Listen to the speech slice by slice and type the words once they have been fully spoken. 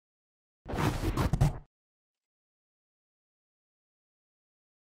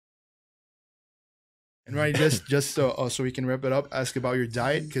And right, just so we can wrap it up, ask about your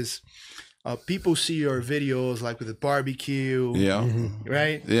diet, because people see your videos like with the barbecue, Yeah.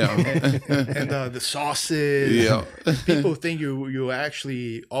 right? Yeah. And the sauces. Yeah. People think you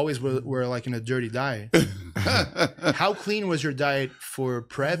actually always were like in a dirty diet. How clean was your diet for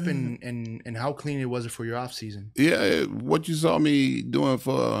prep, and how clean it was for your off season? Yeah, what you saw me doing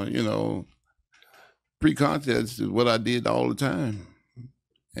for, pre-contest is what I did all the time.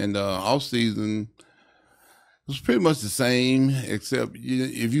 And off season was pretty much the same, except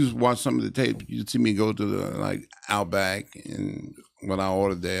if you watch some of the tape, you'd see me go to the like Outback and what I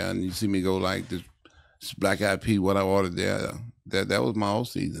ordered there, and you see me go like this Black Eyed Pea, what I ordered there. That was my off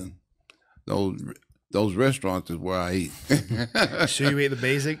season. Those restaurants is where I eat. So you ate the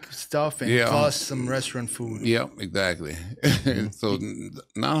basic stuff and plus some restaurant food. Yeah, exactly. So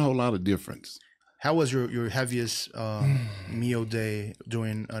not a whole lot of difference. How was your heaviest meal day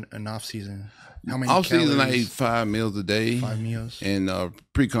during an off season? How many off calories? season I ate 5 meals a day. 5 meals. And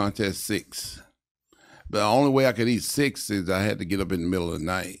pre-contest 6. But the only way I could eat 6 is I had to get up in the middle of the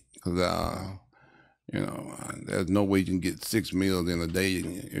night because there's no way you can get 6 meals in a day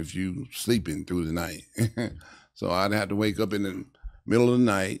if you sleeping through the night. So I'd have to wake up in the middle of the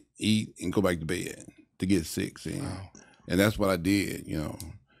night, eat, and go back to bed to get 6 in. Wow. And that's what I did,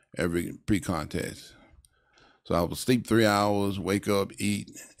 every pre-contest. So I would sleep 3 hours, wake up,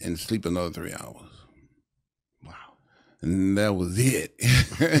 eat, and sleep another 3 hours. Wow. And that was it.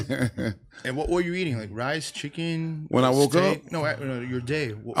 And what were you eating? Like rice, chicken? When I woke up? No, your day.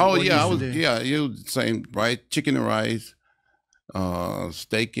 It was the same, right? Chicken and rice,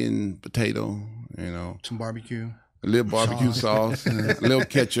 steak and potato, Some barbecue. A little barbecue sauce, a little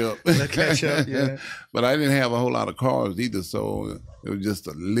ketchup. Yeah. But I didn't have a whole lot of carbs either, so it was just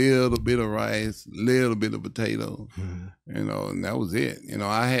a little bit of rice, a little bit of potato, and that was it.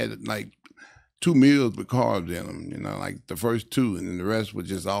 I had like 2 meals with carbs in them, like the first 2, and then the rest was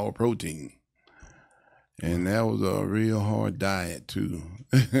just all protein. And that was a real hard diet too.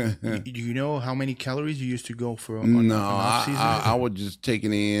 Do you know how many calories you used to go for on off-season? I was just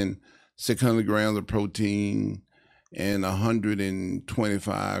taking in 600 grams of protein and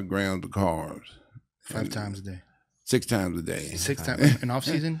 125 grams of carbs. 5 times a day. 6 times a day. 6 times in off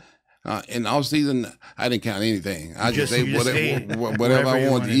season? In off season, I didn't count anything. I just ate whatever I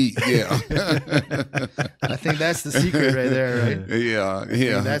wanted to eat. Yeah. I think that's the secret right there, right? Yeah. I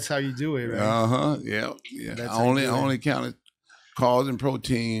mean, that's how you do it, right? Yeah. I only counted carbs and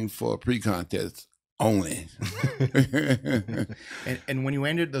protein for pre-contest only. and when you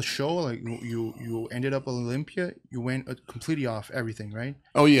ended the show, like you ended up at Olympia, you went completely off everything, right?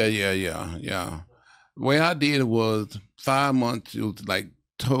 Oh yeah. The way I did it was 5 months. It was like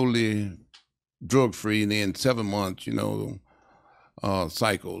totally drug free, and then 7 months,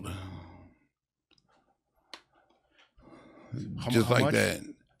 cycled. Just like much? That.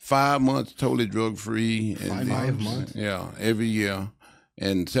 5 months totally drug free. 5 months? Yeah, every year,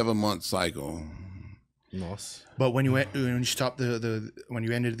 and 7 months cycle. Nice. But when you stopped when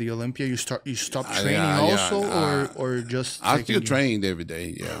you ended the Olympia, you stopped training or just I still trained every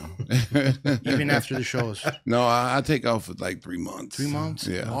day, even after the shows. No, I take off for like 3 months. 3 months,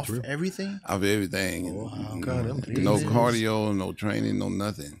 yeah, off everything. Off everything. Oh, wow. God, no cardio, no training, no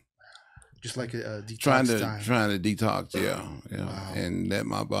nothing. Just like a detox trying to detox, wow. And let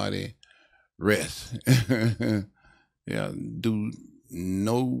my body rest. Yeah, do.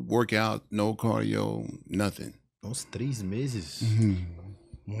 No workout, no cardio, nothing. Uns 3 meses.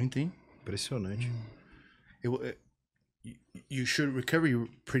 Muito, hein? Impressionante. You should recover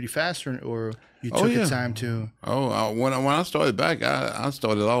pretty fast, or you took your time to. When I started back, I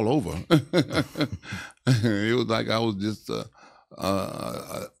started all over. It was like I was just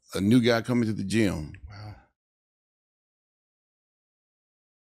a new guy coming to the gym.